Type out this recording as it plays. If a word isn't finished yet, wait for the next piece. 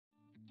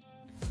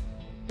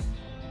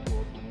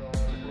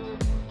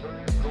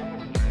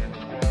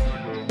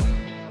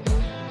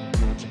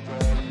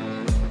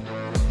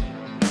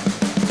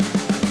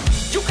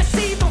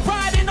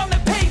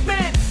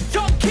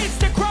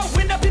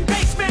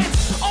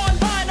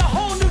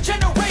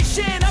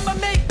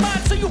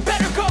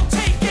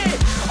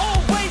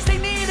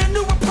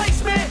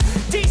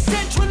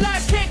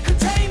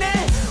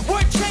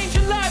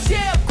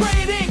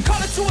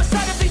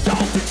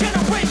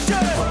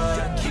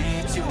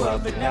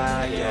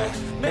sky, yeah.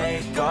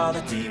 Make all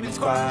the demons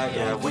quiet,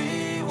 yeah.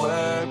 We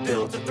were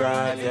built to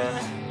thrive, yeah.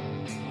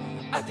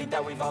 I think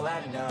that we've all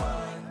had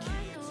enough.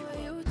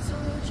 You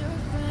told your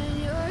friend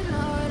you're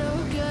not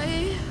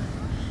okay,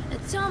 and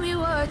tell me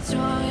what's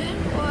wrong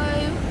and why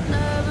you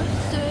never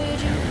said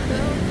you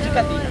felt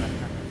that way.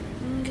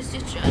 Guess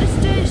you're trying to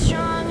stay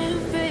strong and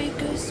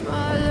fake a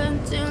smile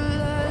until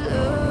I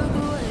look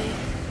away.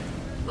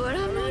 But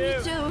I've known you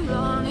too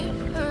long, it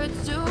hurts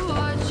to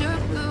watch your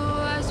blue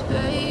eyes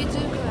fade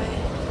to gray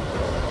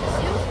as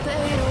you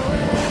fade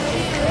away.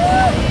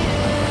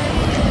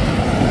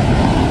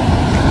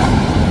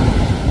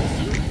 As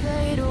you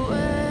fade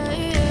away.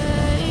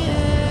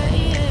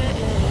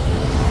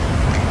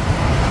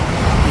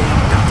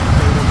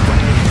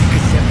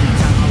 Cause every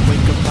time I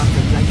wake up I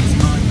feel like it's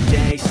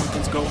Monday.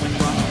 Something's going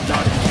wrong with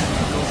all the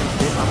chemicals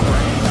in my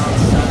brain. All of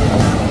a sudden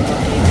I don't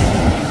look at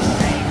anything the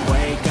same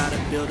way. Gotta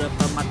build up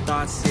of my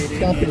thoughts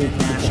sitting in an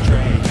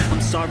ashtray.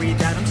 I'm sorry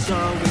that I'm so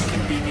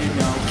inconvenient,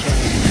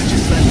 okay.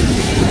 Just let me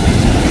be,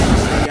 I'll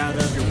stay out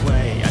of your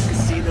way. I can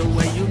see the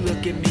way you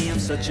look at me, I'm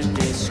such a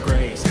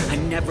disgrace. I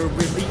never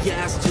really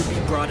asked to be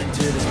brought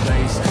into this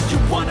place. You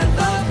wanna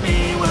love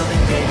me? Well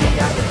then baby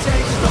I can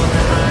taste all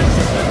the highs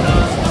and the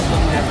lows, but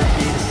we'll never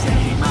be the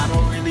same. I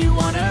don't really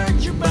wanna hurt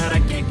you, but I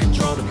can't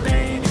control the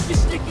pain. If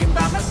you're sticking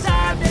by my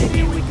side,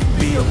 maybe we could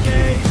be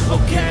okay.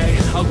 Okay,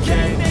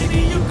 okay, maybe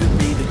you could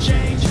be the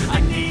change I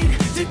need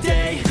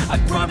today. I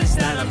promise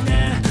that I've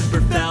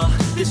never felt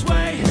this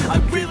way. I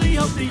really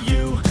hope that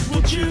you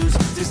will choose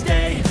to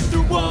stay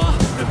through all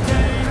the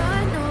pain.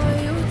 I know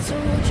you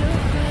told your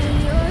friend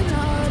you're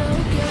not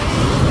okay.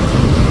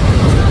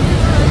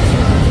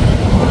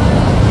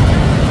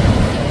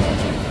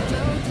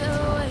 Felt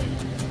that way.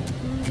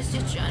 Guess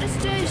you're trying to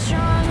stay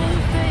strong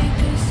and fake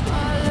a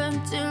smile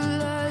until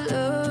I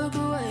look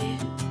away.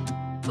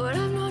 But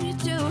I've known you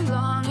too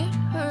long, it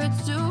hurts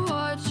to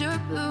watch your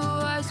blue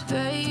eyes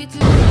fade to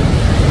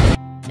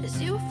gray as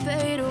you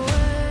fade away.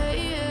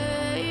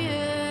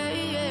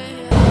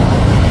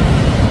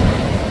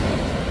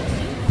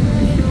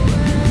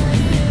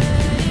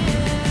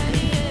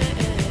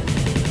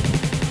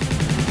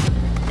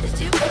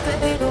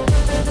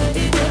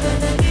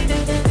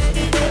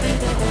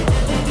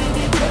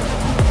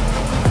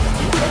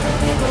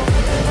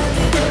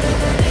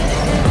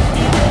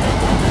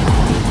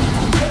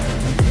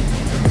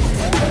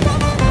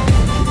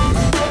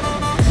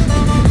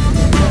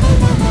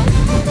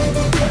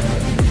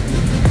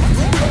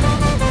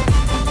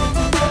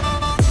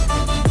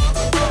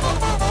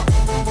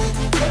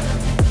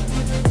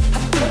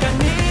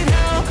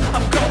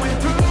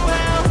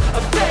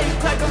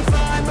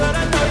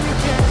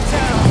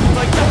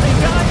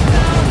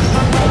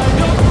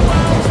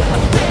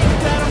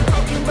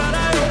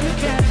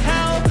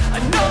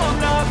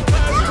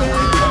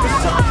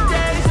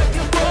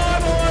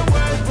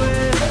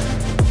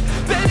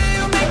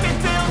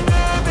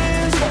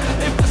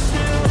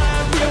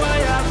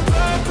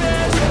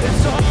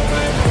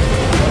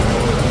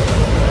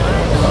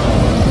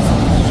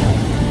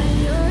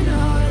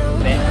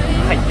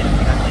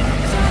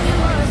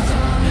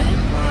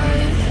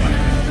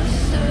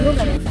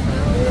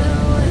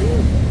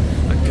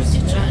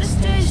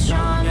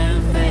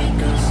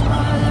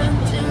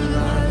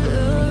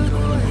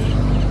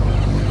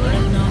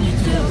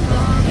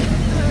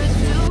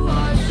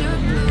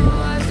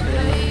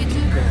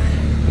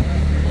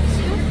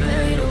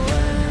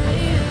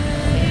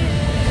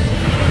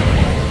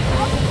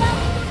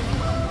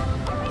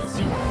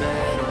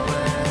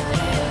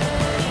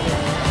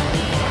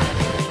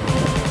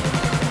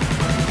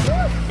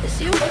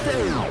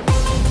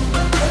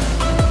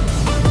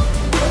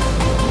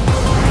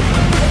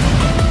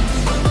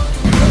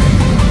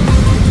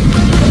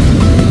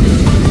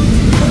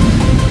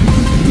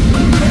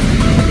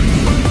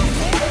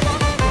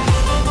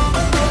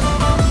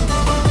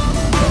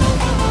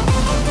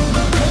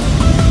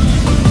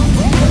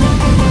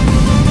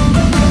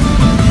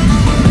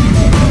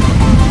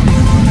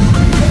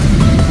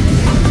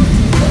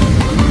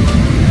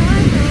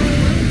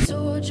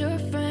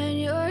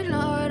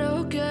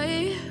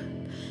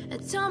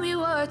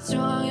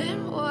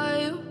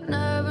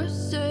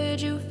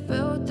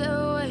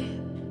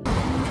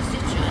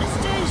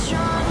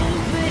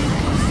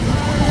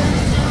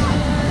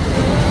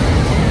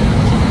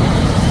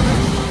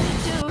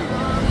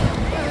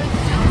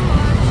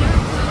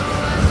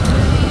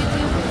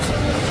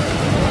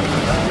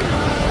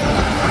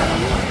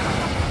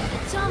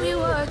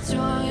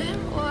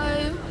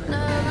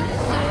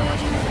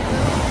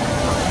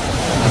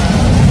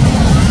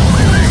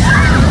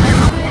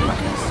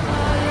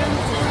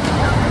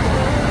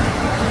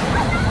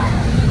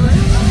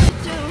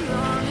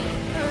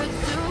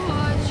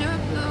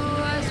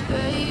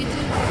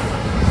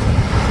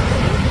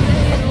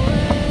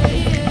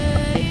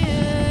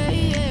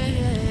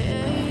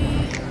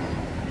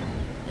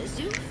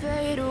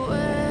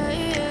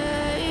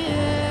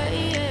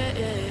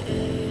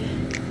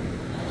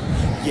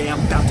 Yeah,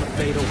 I'm about to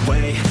fade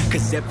away,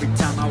 cause every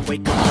time I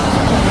wake up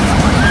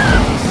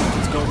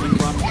something's going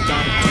wrong with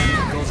all the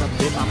chemicals up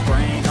in my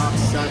brain. All of a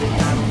sudden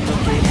I don't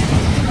look at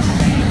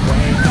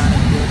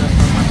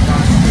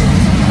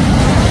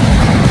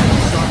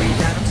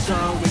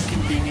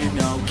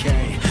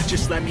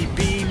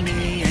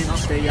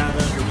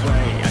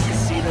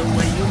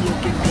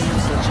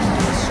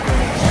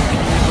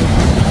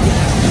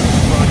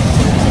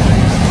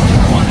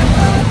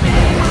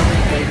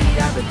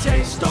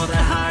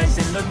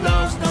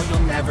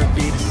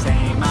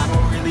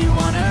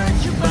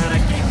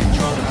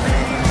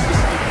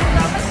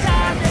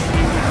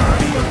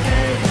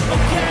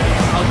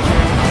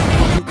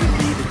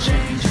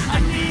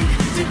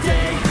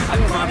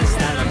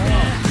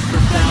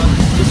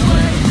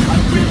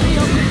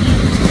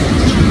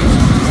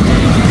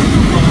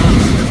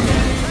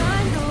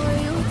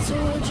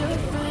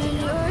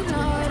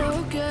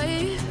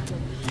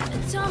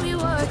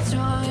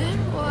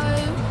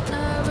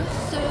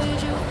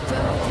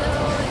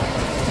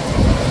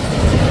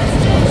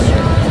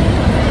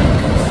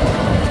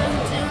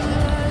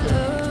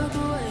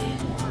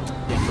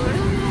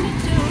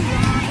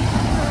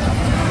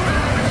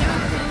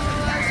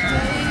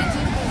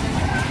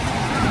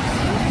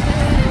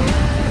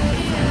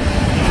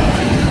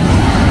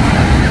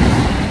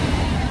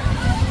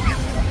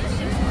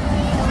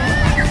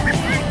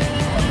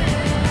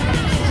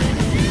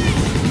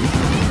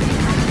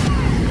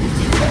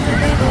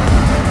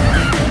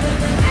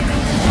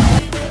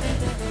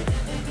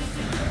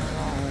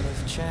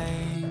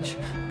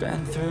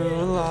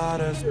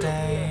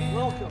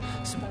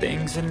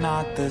things are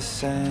not the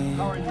same.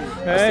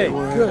 Hey,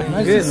 good.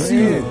 Nice to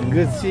see you.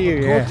 Good to see you.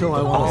 Yeah. Goto,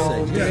 I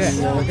want to say.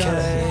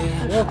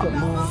 Yes. I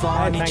move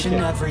on each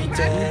and every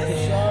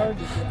day.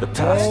 The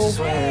past is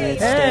where it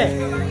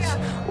stays.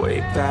 Way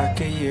back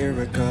a year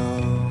ago.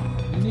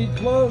 You need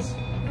clothes?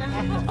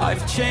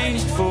 I've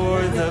changed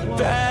for the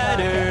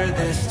better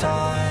this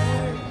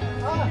time.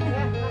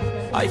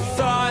 I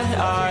thought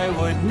I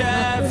would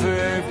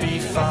never be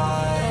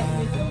fine.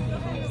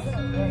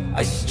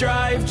 I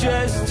strive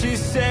just to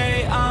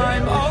say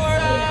I'm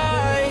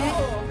alright.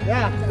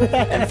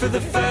 And for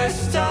the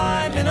first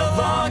time in a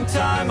long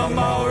time I'm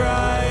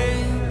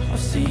alright. I've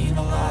seen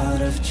a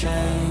lot of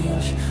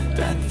change,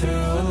 been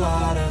through a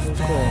lot of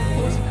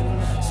pain.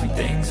 Some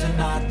things are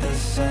not the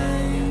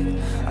same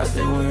as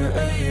they were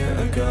a year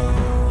ago.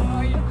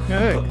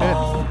 But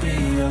all will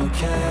be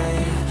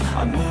okay.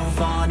 I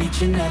move on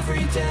each and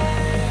every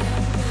day.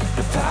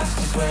 The past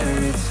is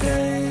where it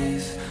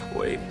stays.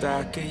 Way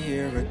back a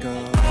year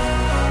ago.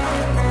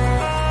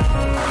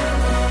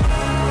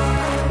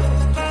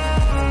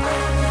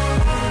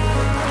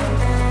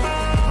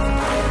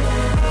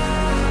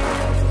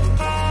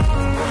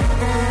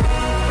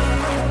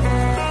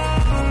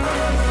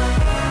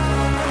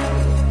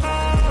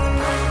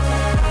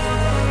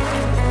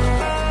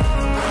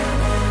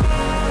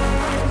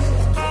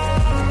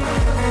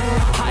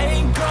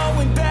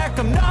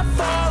 I'm not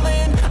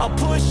falling. I'll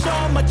push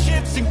all my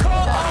chips and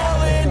call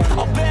all in.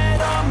 I'll bet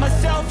on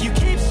myself, you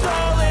keep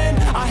stalling.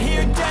 I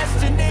hear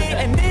destiny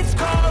and it's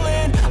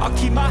calling. I'll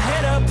keep my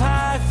head up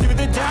high through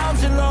the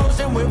downs and lows.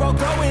 And we're all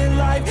going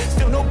live,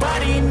 still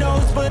nobody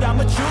knows. But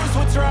I'ma choose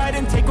what's right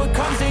and take what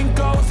comes and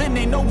goes. And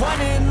ain't no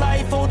one in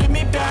life holding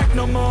me back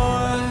no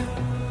more.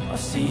 I've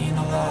seen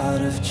a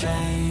lot of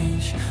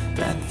change,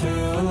 been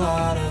through a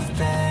lot of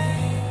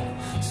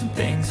pain. Some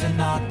things are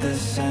not the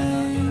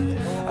same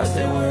as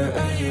they were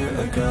a year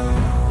ago.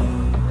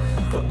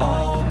 But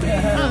all will be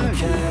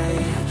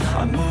okay.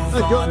 I move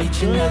on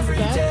each and every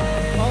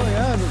day.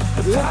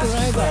 The past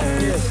is where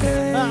it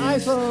stays. I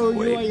saw you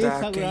Way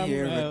on back a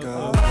year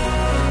ago.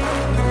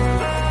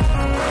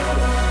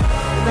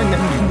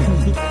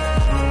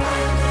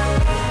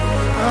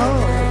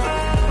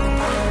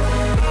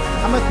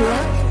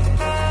 Amateur?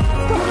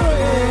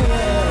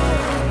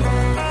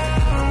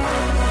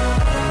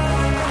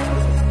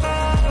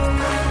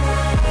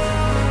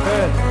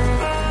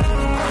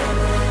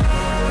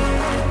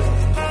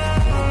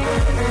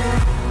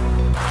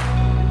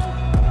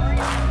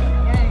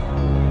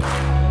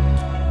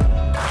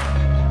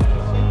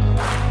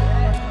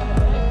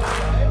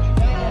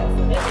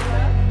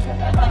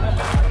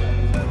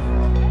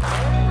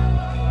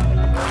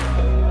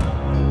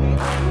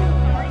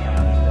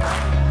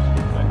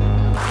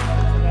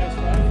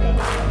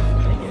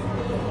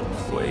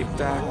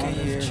 Back a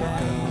year ago,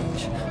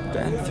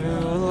 been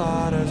through a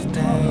lot of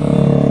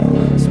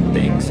pain. Some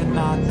things are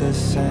not the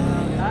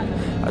same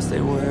as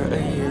they were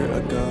a year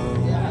ago.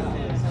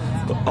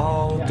 But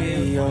all will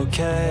be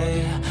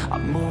okay. I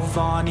move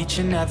on each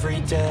and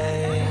every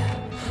day.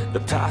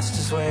 The past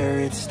is where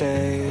it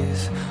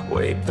stays.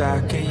 Way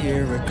back a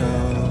year ago.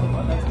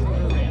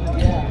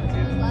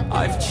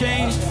 I've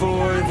changed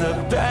for the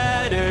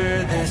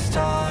better this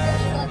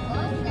time.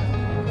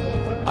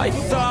 I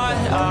thought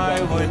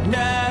I would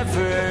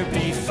never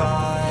be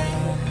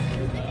fine.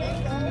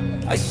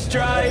 I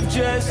strive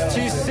just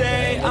to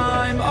say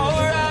I'm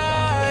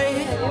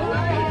alright.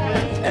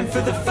 And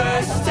for the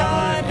first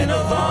time in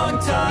a long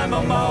time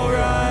I'm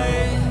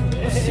alright.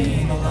 I've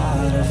seen a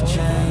lot of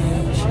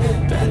change,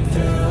 been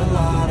through a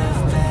lot of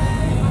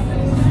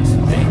pain.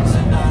 Some things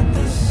are not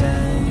the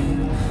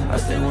same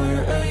as they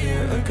were a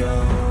year ago.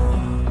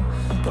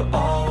 But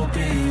all will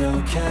be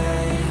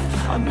okay.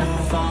 I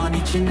move on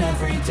each and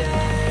every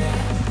day.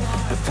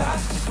 The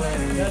past is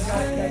where it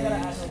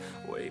stays.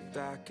 Way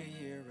back a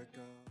year ago.